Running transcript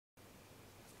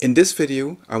In this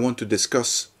video I want to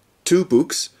discuss two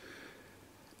books,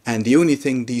 and the only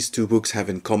thing these two books have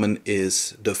in common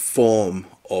is the form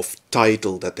of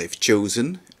title that they've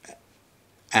chosen,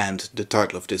 and the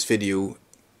title of this video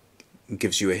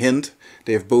gives you a hint.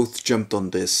 They have both jumped on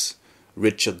this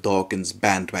Richard Dawkins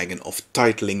bandwagon of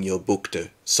titling your book the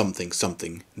something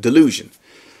something delusion.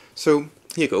 So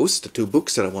here goes. The two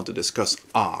books that I want to discuss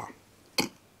are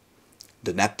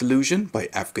The Net Delusion by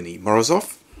Evgeny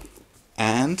Morozov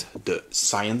and The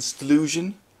Science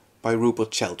Delusion by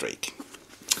Rupert Sheldrake.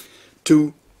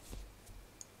 Two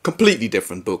completely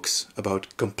different books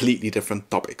about completely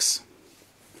different topics.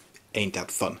 Ain't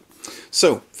that fun?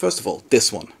 So, first of all,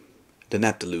 this one, The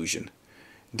Net Delusion.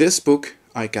 This book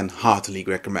I can heartily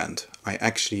recommend. I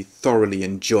actually thoroughly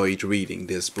enjoyed reading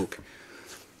this book.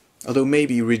 Although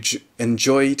maybe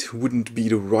enjoyed wouldn't be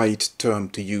the right term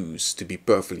to use, to be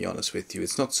perfectly honest with you.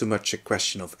 It's not so much a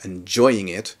question of enjoying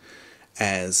it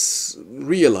as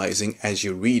realizing as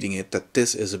you're reading it that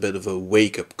this is a bit of a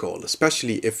wake-up call,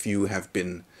 especially if you have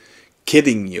been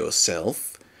kidding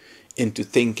yourself into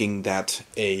thinking that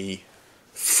a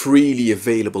freely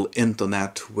available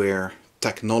internet where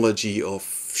technology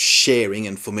of sharing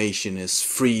information is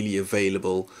freely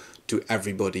available to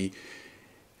everybody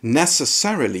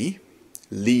necessarily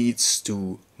leads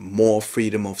to more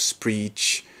freedom of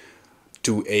speech,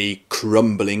 to a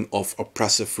crumbling of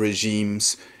oppressive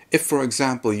regimes. If, for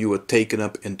example, you were taken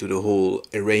up into the whole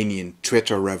Iranian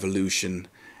Twitter revolution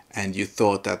and you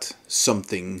thought that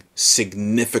something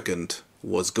significant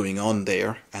was going on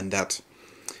there and that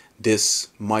this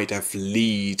might have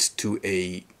led to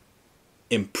a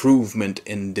improvement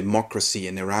in democracy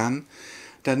in Iran,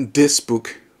 then this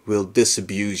book will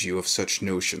disabuse you of such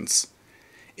notions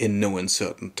in no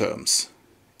uncertain terms.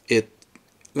 It,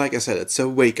 like I said, it's a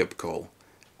wake-up call,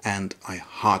 and I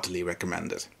heartily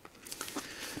recommend it.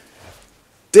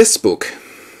 This book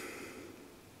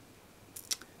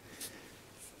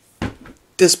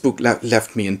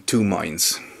left me in two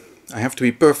minds. I have to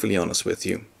be perfectly honest with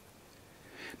you.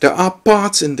 There are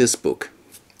parts in this book,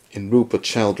 in Rupert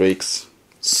Sheldrake's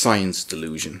Science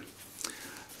Delusion,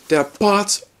 there are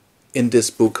parts in this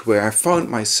book where I found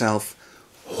myself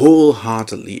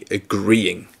wholeheartedly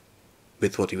agreeing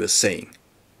with what he was saying.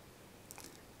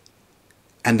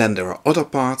 And then there are other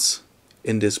parts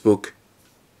in this book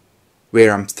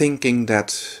where I'm thinking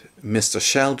that Mr.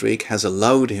 Sheldrake has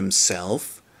allowed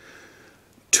himself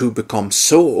to become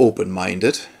so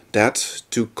open-minded that,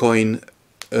 to coin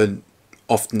an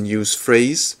often used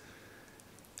phrase,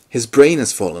 his brain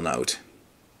has fallen out.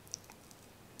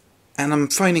 And I'm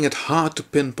finding it hard to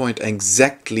pinpoint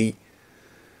exactly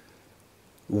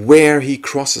where he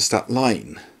crosses that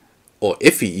line, or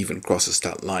if he even crosses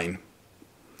that line.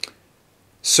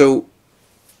 So,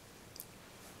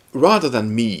 rather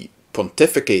than me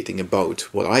pontificating about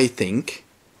what I think,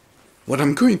 what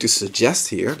I'm going to suggest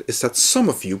here is that some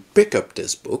of you pick up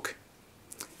this book,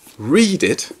 read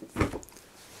it,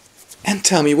 and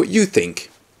tell me what you think.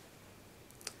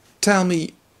 Tell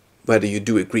me whether you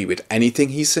do agree with anything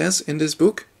he says in this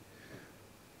book.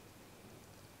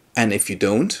 And if you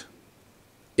don't,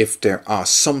 if there are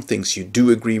some things you do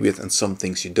agree with and some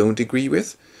things you don't agree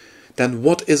with, then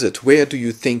what is it? Where do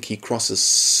you think he crosses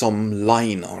some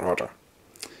line or other?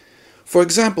 For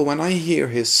example, when I hear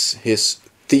his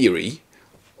theory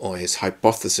or his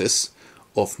hypothesis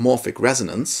of morphic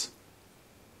resonance,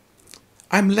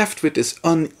 I'm left with this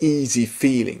uneasy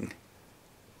feeling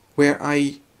where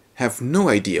I have no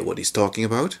idea what he's talking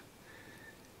about,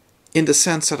 in the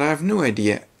sense that I have no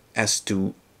idea as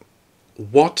to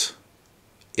what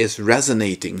is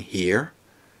resonating here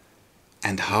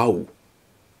and how.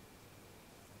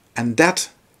 And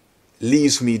that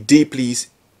leaves me deeply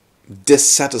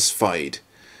dissatisfied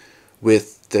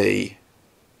with the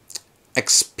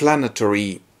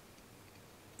explanatory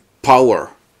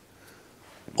power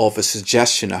of a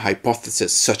suggestion, a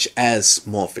hypothesis such as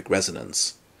morphic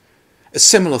resonance. A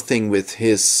similar thing with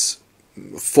his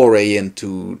foray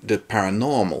into the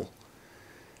paranormal.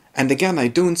 And again, I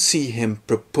don't see him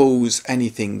propose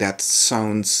anything that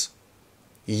sounds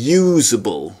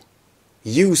useful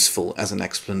as an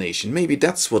explanation. Maybe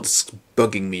that's what's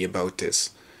bugging me about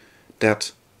this.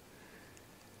 That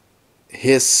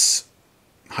his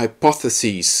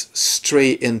hypotheses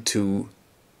stray into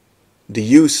the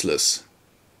useless,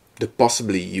 the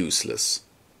possibly useless.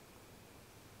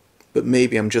 But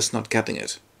maybe I'm just not getting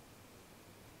it.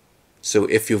 So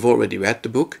if you've already read the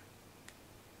book,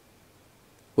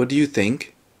 what do you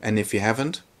think? And if you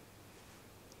haven't,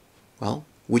 well,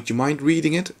 would you mind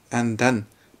reading it and then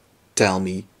tell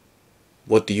me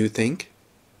what do you think?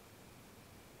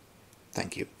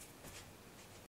 Thank you.